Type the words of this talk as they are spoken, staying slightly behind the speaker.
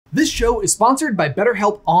show is sponsored by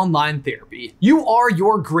BetterHelp Online Therapy. You are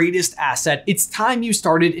your greatest asset. It's time you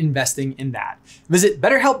started investing in that. Visit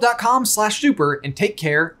betterhelp.com/super and take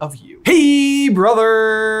care of you. Hey,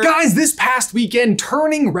 brother! Guys, this past weekend,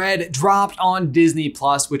 Turning Red dropped on Disney+,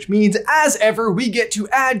 which means, as ever, we get to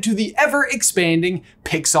add to the ever-expanding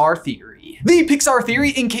Pixar Theory. The Pixar Theory,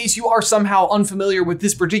 in case you are somehow unfamiliar with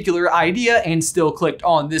this particular idea and still clicked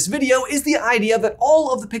on this video, is the idea that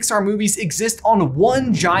all of the Pixar movies exist on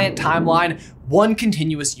one giant timeline, one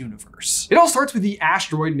continuous universe. It all starts with the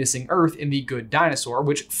asteroid missing Earth in The Good Dinosaur,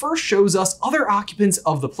 which first shows us other occupants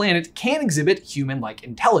of the planet can exhibit human-like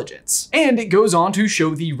intelligence. And it goes on to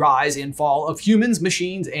show the rise and fall of humans,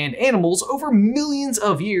 machines, and animals over millions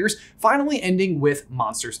of years, finally ending with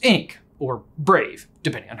Monsters, Inc. or Brave,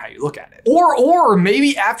 depending on how you look at it. Or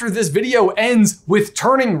maybe after this video ends with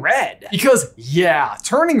Turning Red. Because yeah,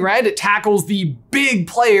 Turning Red tackles the big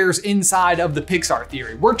players inside of the Pixar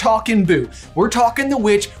Theory. We're talking Boo, we're talking the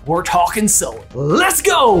Witch, we're talking Sully. Let's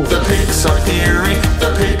go! The Pixar Theory,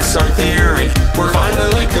 the Pixar Theory. We're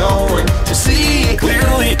finally going to see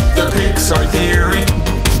clearly the Pixar Theory.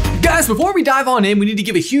 Guys, before we dive on in, we need to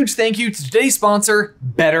give a huge thank you to today's sponsor,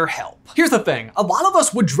 BetterHelp. Here's the thing, a lot of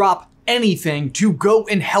us would drop anything to go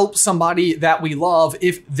and help somebody that we love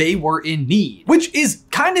if they were in need, which is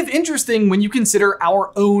kind of interesting when you consider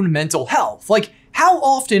our own mental health. Like, how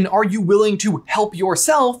often are you willing to help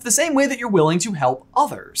yourself the same way that you're willing to help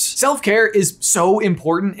others? Self-care is so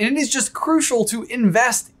important, and it is just crucial to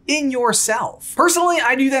invest in yourself. Personally,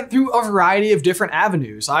 I do that through a variety of different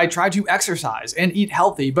avenues. I try to exercise and eat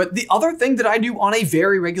healthy, but the other thing that I do on a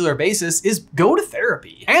very regular basis is go to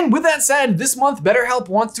therapy. And with that said, this month, BetterHelp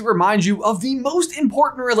wants to remind you of the most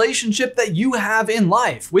important relationship that you have in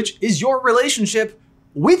life, which is your relationship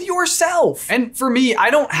with yourself. And for me, I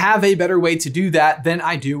don't have a better way to do that than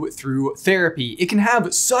I do through therapy. It can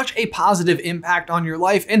have such a positive impact on your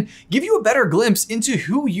life and give you a better glimpse into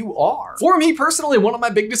who you are. For me personally, one of my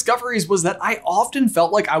big discoveries was that I often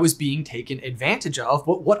felt like I was being taken advantage of,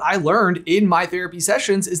 but what I learned in my therapy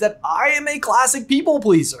sessions is that I am a classic people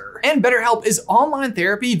pleaser. And BetterHelp is online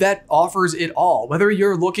therapy that offers it all, whether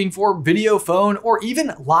you're looking for video, phone, or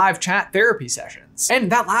even live chat therapy sessions.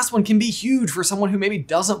 And that last one can be huge for someone who maybe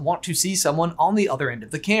doesn't want to see someone on the other end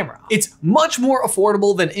of the camera. It's much more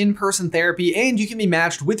affordable than in-person therapy, and you can be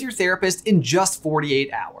matched with your therapist in just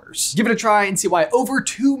 48 hours. Give it a try and see why over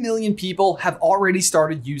 2 million people have already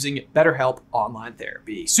started using BetterHelp online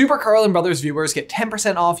therapy. Super Carlin Brothers viewers get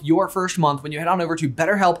 10% off your first month when you head on over to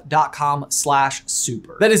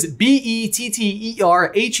betterhelp.com/super. That is BETTERHELP,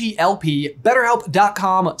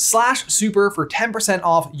 betterhelp.com/super for 10%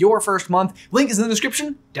 off your first month. Link is in the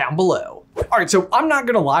description down below. All right, so I'm not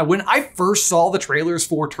gonna lie, when I first saw the trailers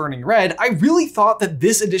for Turning Red, I really thought that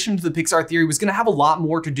this addition to the Pixar Theory was gonna have a lot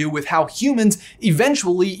more to do with how humans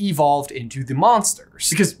eventually evolved into the monsters.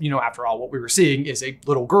 Because, you know, after all, what we were seeing is a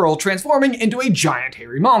little girl transforming into a giant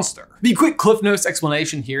hairy monster. The quick Cliff Notes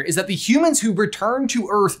explanation here is that the humans who return to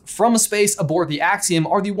Earth from space aboard the Axiom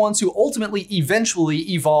are the ones who ultimately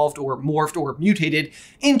eventually evolved or morphed or mutated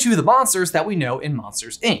into the monsters that we know in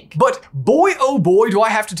Monsters, Inc. But boy, oh boy, do I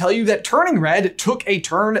have to tell you that Turning Red took a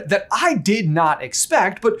turn that I did not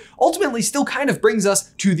expect, but ultimately still kind of brings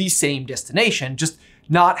us to the same destination, just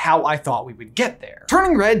not how I thought we would get there.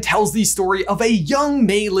 Turning Red tells the story of a young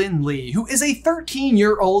Maylin Lee, who is a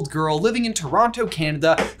 13-year-old girl living in Toronto,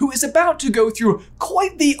 Canada, who is about to go through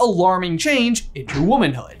quite the alarming change into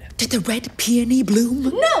womanhood. Did the red peony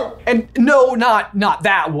bloom? No! And no, not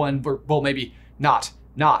that one, or, well, maybe not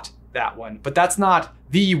that one, but that's not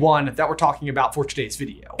the one that we're talking about for today's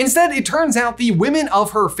video. Instead, it turns out the women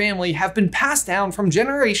of her family have been passed down from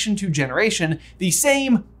generation to generation the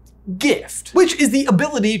same gift, which is the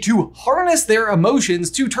ability to harness their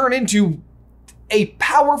emotions to turn into a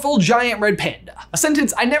powerful giant red panda. A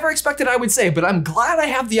sentence I never expected I would say, but I'm glad I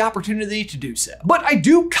have the opportunity to do so. But I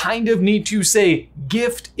do kind of need to say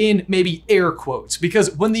gift in maybe air quotes,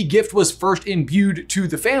 because when the gift was first imbued to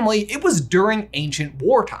the family, it was during ancient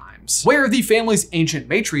war times, where the family's ancient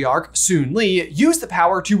matriarch, Soon Lee, used the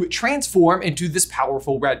power to transform into this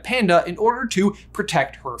powerful red panda in order to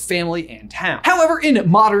protect her family and town. However,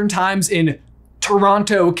 in modern times in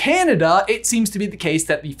Toronto, Canada, it seems to be the case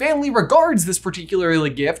that the family regards this particular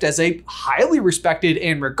gift as a highly respected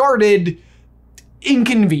and regarded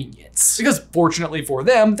inconvenience. Because fortunately for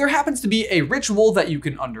them, there happens to be a ritual that you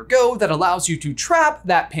can undergo that allows you to trap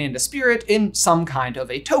that panda spirit in some kind of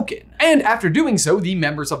a token. And after doing so, the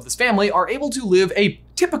members of this family are able to live a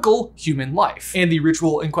typical human life. And the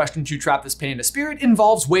ritual in question to trap this panda spirit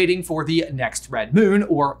involves waiting for the next red moon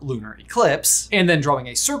or lunar eclipse, and then drawing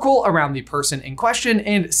a circle around the person in question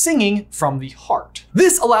and singing from the heart.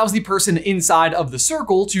 This allows the person inside of the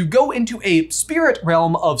circle to go into a spirit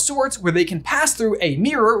realm of sorts where they can pass through a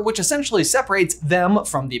mirror, which essentially separates them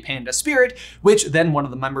from the panda spirit, which then one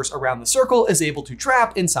of the members around the circle is able to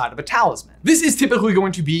trap inside of a talisman. This is typically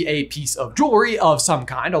going to be a piece of jewelry of some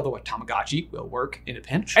kind, although a Tamagotchi will work in a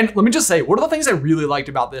pinch. And let me just say, one of the things I really liked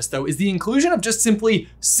about this though is the inclusion of just simply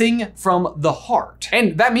sing from the heart.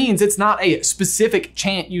 And that means it's not a specific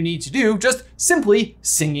chant you need to do, just simply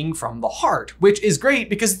singing from the heart, which is great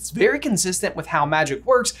because it's very consistent with how magic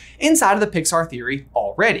works inside of the Pixar Theory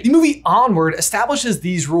already. The movie Onward establishes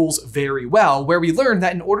these rules very well, where we learn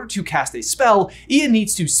that in order to cast a spell, Ian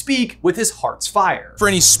needs to speak with his heart's fire. For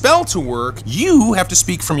any spell to work, you have to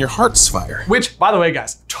speak from your heart's fire. Which, by the way,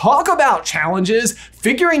 guys, talk about challenges,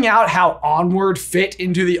 figuring out how Onward fit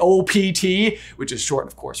into the old PT, which is short,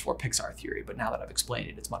 of course, for Pixar Theory, but now that I've explained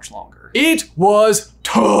it, it's much longer. It was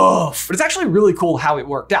tough, but it's actually really cool how it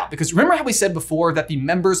worked out, because remember how we said before that the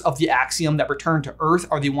members of the Axiom that return to Earth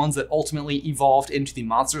are the ones that ultimately evolved into the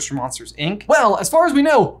monsters from Monsters, Inc.? Well, as far as we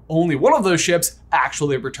know, only one of those ships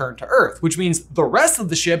actually returned to Earth, which means the rest of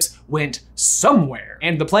the ships went somewhere.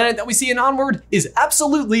 And the planet that we see in Onward is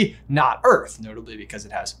absolutely not Earth, notably because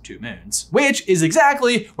it has 2 moons, which is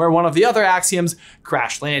exactly where one of the other Axioms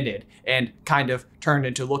crash landed and kind of turned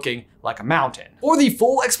into looking like a mountain. For the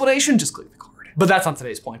full explanation, just click the card. But that's not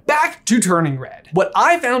today's point. Back to turning red. What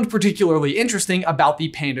I found particularly interesting about the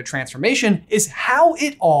panda transformation is how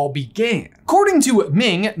it all began. According to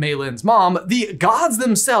Ming, Mei Lin's mom, the gods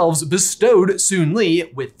themselves bestowed Sun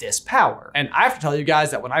Li with this power. And I have to tell you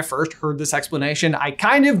guys that when I first heard this explanation, I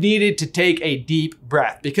kind of needed to take a deep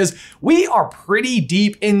breath, because we are pretty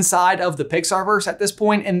deep inside of the Pixarverse at this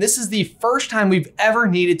point, and this is the first time we've ever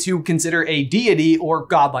needed to consider a deity or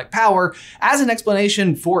godlike power as an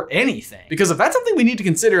explanation for anything. Because if that's something we need to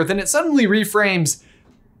consider, then it suddenly reframes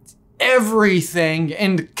everything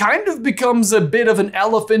and kind of becomes a bit of an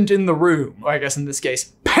elephant in the room. Or I guess in this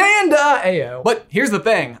case, panda ayo. But here's the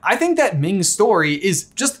thing. I think that Ming's story is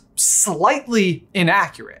just slightly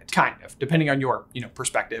inaccurate, kind of, depending on your,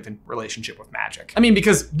 perspective and relationship with magic. I mean,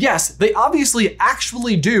 because yes, they obviously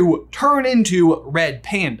actually do turn into red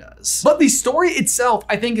pandas, but the story itself,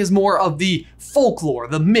 I think, is more of the folklore,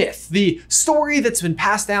 the myth, the story that's been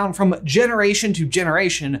passed down from generation to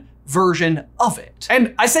generation version of it.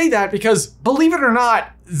 And I say that because, believe it or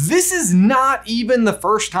not, this is not even the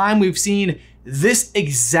first time we've seen this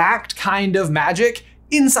exact kind of magic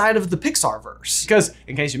inside of the Pixarverse. Because,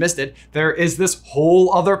 in case you missed it, there is this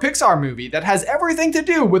whole other Pixar movie that has everything to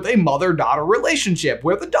do with a mother-daughter relationship,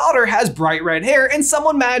 where the daughter has bright red hair and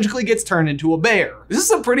someone magically gets turned into a bear. This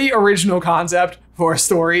is a pretty original concept for a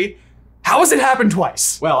story. How has it happened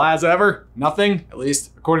twice? Well, as ever, nothing, at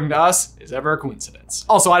least according to us, is ever a coincidence.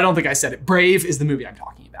 Also, I don't think I said it. Brave is the movie I'm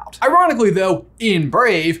talking about. Ironically though, in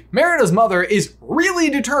Brave, Merida's mother is really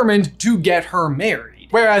determined to get her married.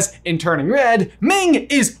 Whereas in Turning Red, Ming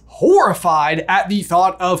is horrified at the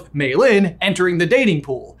thought of Mei Lin entering the dating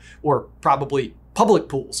pool, or probably public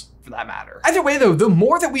pools, for that matter. Either way though, the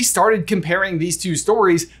more that we started comparing these two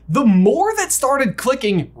stories, the more that started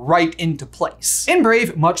clicking right into place. In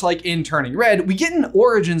Brave, much like in Turning Red, we get an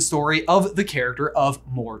origin story of the character of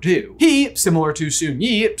Murtagh. He, similar to Sun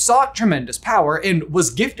Yi, sought tremendous power and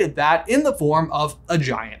was gifted that in the form of a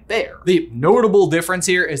giant bear. The notable difference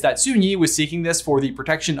here is that Sun Yi was seeking this for the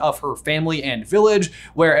protection of her family and village,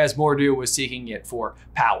 whereas Murtagh was seeking it for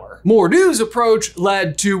power. Murtagh's approach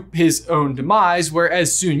led to his own demise,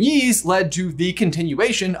 whereas Sun Yi's led to the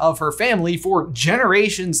continuation of her family for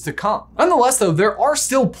generations to come. Nonetheless though, there are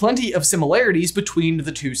still plenty of similarities between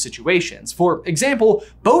the two situations. For example,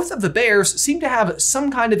 both of the bears seem to have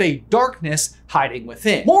some kind of a darkness hiding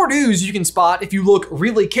within. Murtagh's you can spot if you look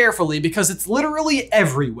really carefully, because it's literally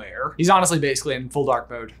everywhere. He's honestly basically in full dark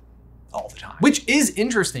mode all the time. Which is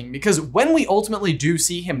interesting, because when we ultimately do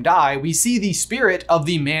see him die, we see the spirit of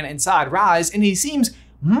the man inside rise, and he seems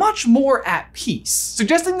much more at peace,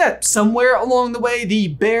 suggesting that somewhere along the way, the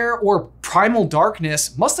bear or primal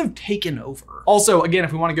darkness must have taken over. Also, again,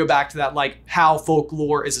 if we want to go back to that, like how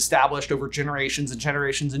folklore is established over generations and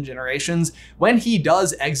generations and generations, when he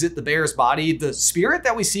does exit the bear's body, the spirit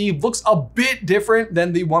that we see looks a bit different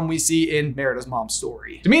than the one we see in Merida's mom's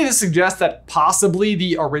story. To me, this suggests that possibly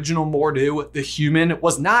the original Murtagh, the human,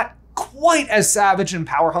 was not quite as savage and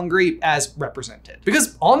power hungry as represented.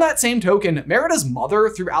 Because on that same token, Merida's mother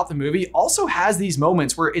throughout the movie also has these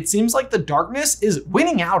moments where it seems like the darkness is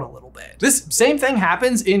winning out a little bit. This same thing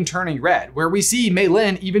happens in Turning Red, where we see Mei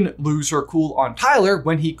Lin even lose her cool on Tyler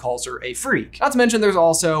when he calls her a freak. Not to mention there's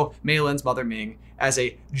also Mei Lin's mother Ming as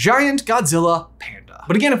a giant Godzilla panda.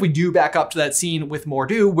 But again, if we do back up to that scene with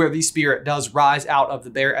Murtagh where the spirit does rise out of the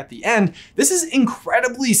bear at the end, this is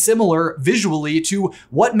incredibly similar visually to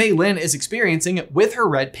what Mei Lin is experiencing with her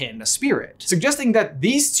red panda spirit, suggesting that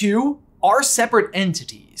these two are separate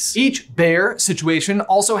entities. Each bear situation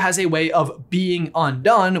also has a way of being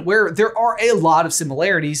undone where there are a lot of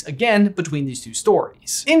similarities, again, between these two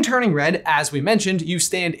stories. In Turning Red, as we mentioned, you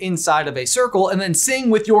stand inside of a circle and then sing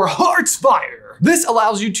with your heart's fire. This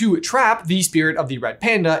allows you to trap the spirit of the red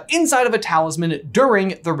panda inside of a talisman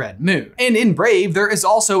during the red moon. And in Brave, there is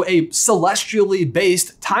also a celestially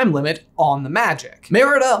based time limit on the magic.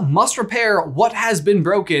 Merida must repair what has been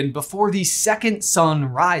broken before the second sun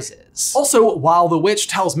rises. Also, while the witch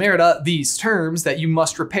tells Merida these terms that you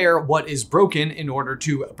must repair what is broken in order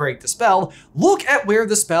to break the spell, look at where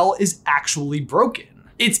the spell is actually broken.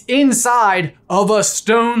 It's inside of a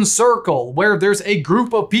stone circle where there's a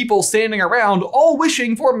group of people standing around all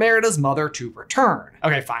wishing for Merida's mother to return.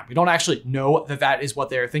 Okay, fine, we don't actually know that that is what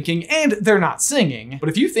they're thinking and they're not singing. But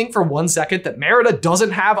if you think for 1 second that Merida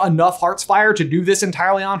doesn't have enough heart's fire to do this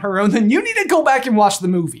entirely on her own, then you need to go back and watch the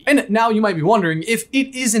movie. And now you might be wondering, if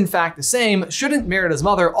it is in fact the same, shouldn't Merida's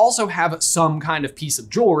mother also have some kind of piece of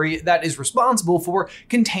jewelry that is responsible for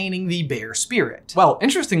containing the bear spirit? Well,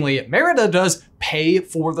 interestingly, Merida does pay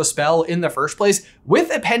for the spell in the first place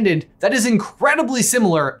with a pendant that is incredibly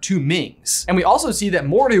similar to Ming's. And we also see that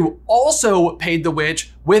Murtagh also paid the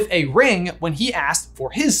witch with a ring when he asked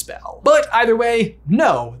for his spell. But either way,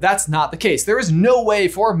 no, that's not the case. There is no way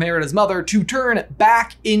for Merida's mother to turn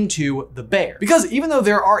back into the bear. Because even though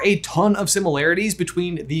there are a ton of similarities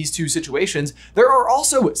between these two situations, there are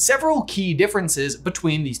also several key differences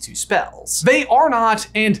between these two spells. They are not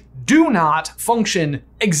and do not function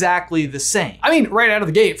exactly the same. I mean, right out of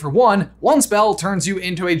the gate, for one spell turns you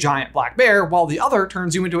into a giant black bear, while the other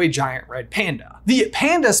turns you into a giant red panda. The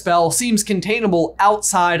panda spell seems containable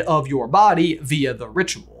outside of your body via the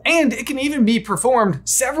ritual, and it can even be performed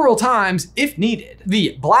several times if needed.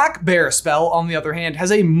 The black bear spell, on the other hand,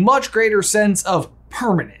 has a much greater sense of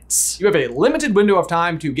permanence. You have a limited window of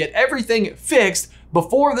time to get everything fixed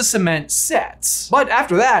before the cement sets. But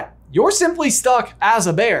after that, you're simply stuck as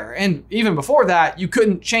a bear, and even before that, you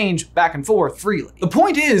couldn't change back and forth freely. The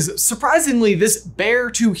point is, surprisingly, this bear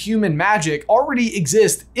to human magic already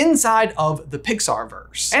exists inside of the Pixar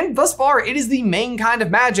verse. And thus far, it is the main kind of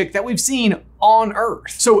magic that we've seen on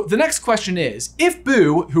Earth. So the next question is, if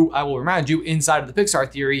Boo, who I will remind you inside of the Pixar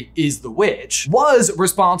Theory is the witch, was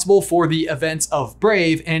responsible for the events of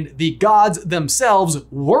Brave and the gods themselves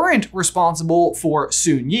weren't responsible for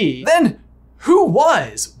Sun Yi, then who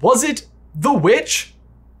was? Was it the witch?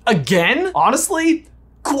 Again? Honestly,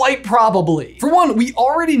 quite probably. For one, we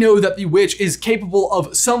already know that the witch is capable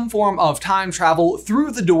of some form of time travel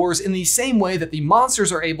through the doors in the same way that the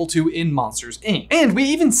monsters are able to in Monsters, Inc. And we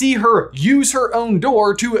even see her use her own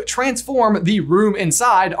door to transform the room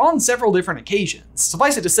inside on several different occasions.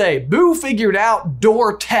 Suffice it to say, Boo figured out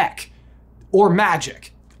door tech, or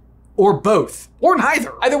magic, or both, or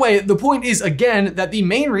neither. Either way, the point is, again, that the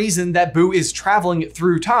main reason that Boo is traveling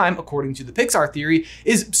through time, according to the Pixar Theory,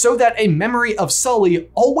 is so that a memory of Sully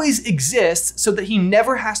always exists so that he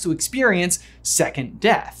never has to experience second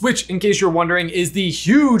death. Which, in case you're wondering, is the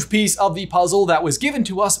huge piece of the puzzle that was given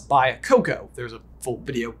to us by Coco. There's a full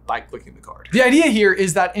video by clicking the card. The idea here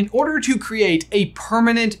is that in order to create a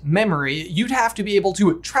permanent memory, you'd have to be able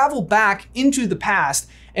to travel back into the past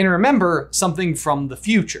and remember something from the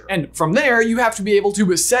future. And from there, you have to be able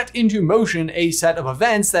to set into motion a set of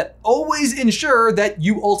events that always ensure that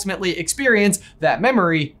you ultimately experience that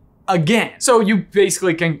memory again. So you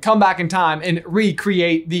basically can come back in time and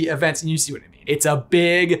recreate the events, and you see what I mean. It's a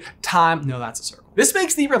big time, no, that's a circle. This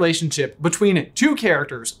makes the relationship between two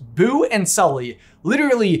characters, Boo and Sully,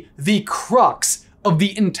 literally the crux of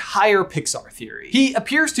the entire Pixar Theory. He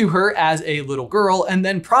appears to her as a little girl and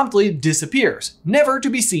then promptly disappears, never to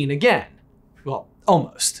be seen again. Well,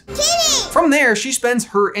 almost. Kitty! From there, she spends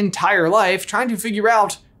her entire life trying to figure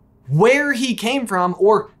out where he came from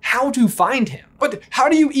or how to find him. But how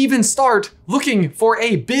do you even start looking for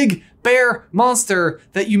a big bear monster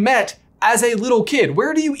that you met as a little kid,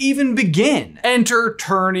 where do you even begin? Enter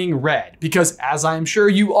Turning Red, because as I'm sure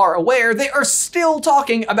you are aware, they are still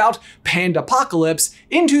talking about Pandapocalypse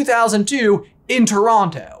in 2002 in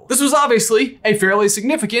Toronto. This was obviously a fairly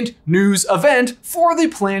significant news event for the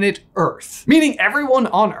planet Earth, meaning everyone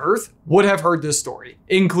on Earth would have heard this story,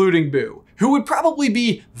 including Boo, who would probably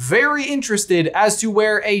be very interested as to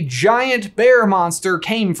where a giant bear monster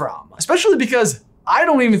came from, especially because I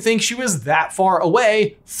don't even think she was that far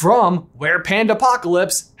away from where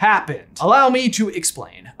Pandapocalypse happened. Allow me to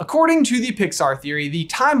explain. According to the Pixar Theory, the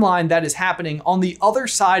timeline that is happening on the other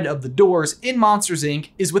side of the doors in Monsters, Inc.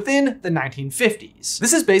 is within the 1950s.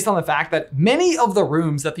 This is based on the fact that many of the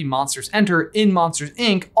rooms that the monsters enter in Monsters,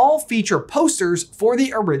 Inc. all feature posters for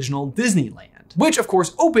the original Disneyland, which of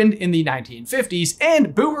course opened in the 1950s,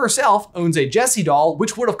 and Boo herself owns a Jessie doll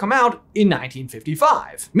which would have come out in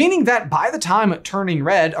 1955. Meaning that by the time Turning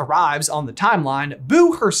Red arrives on the timeline,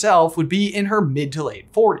 Boo herself would be in her mid to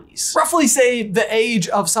late 40s. Roughly say the age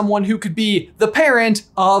of someone who could be the parent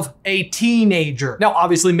of a teenager. Now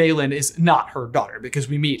obviously Maylin is not her daughter because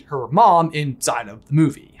we meet her mom inside of the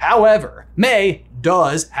movie. However, May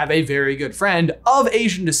does have a very good friend of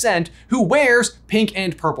Asian descent who wears pink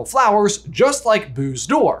and purple flowers just like Boo's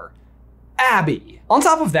door, Abby. On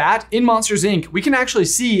top of that, in Monsters, Inc., we can actually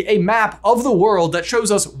see a map of the world that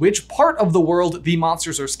shows us which part of the world the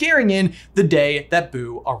monsters are scaring in the day that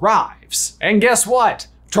Boo arrives. And guess what?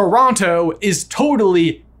 Toronto is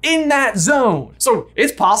totally in that zone. So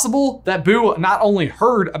it's possible that Boo not only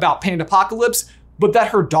heard about Pandapocalypse, but that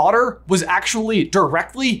her daughter was actually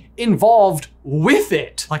directly involved with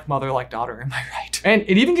it. Like mother, like daughter, am I right? And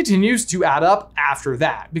it even continues to add up after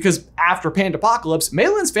that, because after Pandapocalypse,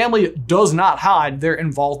 Maylin's family does not hide their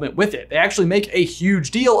involvement with it. They actually make a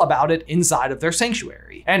huge deal about it inside of their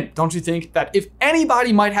sanctuary. And don't you think that if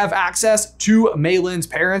anybody might have access to Maylin's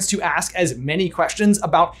parents to ask as many questions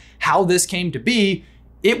about how this came to be,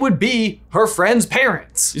 it would be her friend's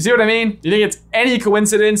parents. You see what I mean? You think it's any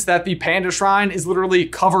coincidence that the panda shrine is literally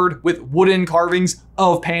covered with wooden carvings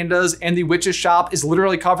of pandas and the witch's shop is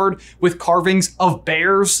literally covered with carvings of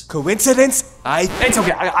bears? Coincidence? It's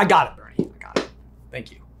okay, I got it, Bernie, I got it.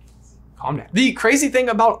 Thank you. Calm down. The crazy thing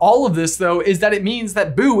about all of this though is that it means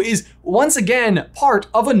that Boo is once again part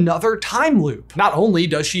of another time loop. Not only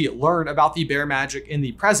does she learn about the bear magic in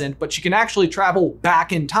the present, but she can actually travel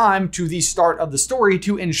back in time to the start of the story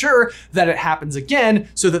to ensure that it happens again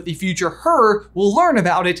so that the future her will learn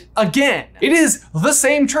about it again. It is the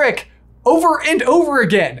same trick over and over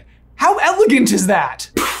again. How elegant is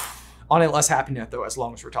that? On a less happy note though, as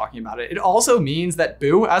long as we're talking about it, it also means that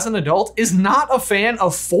Boo, as an adult, is not a fan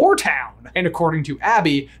of Four Town, and according to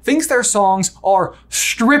Abby, thinks their songs are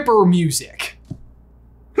stripper music. I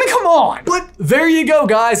mean, come on! But there you go,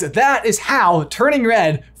 guys. That is how Turning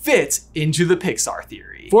Red fits into the Pixar Theory.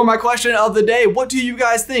 For my question of the day, what do you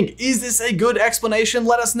guys think? Is this a good explanation?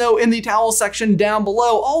 Let us know in the towel section down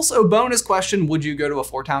below. Also, bonus question, would you go to a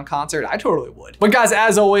Four Town concert? I totally would. But guys,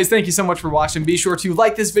 as always, thank you so much for watching. Be sure to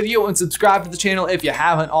like this video and subscribe to the channel if you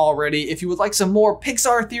haven't already. If you would like some more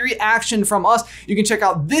Pixar Theory action from us, you can check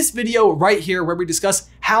out this video right here where we discuss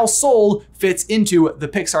how Soul fits into the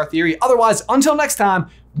Pixar Theory. Otherwise, until next time,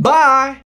 bye!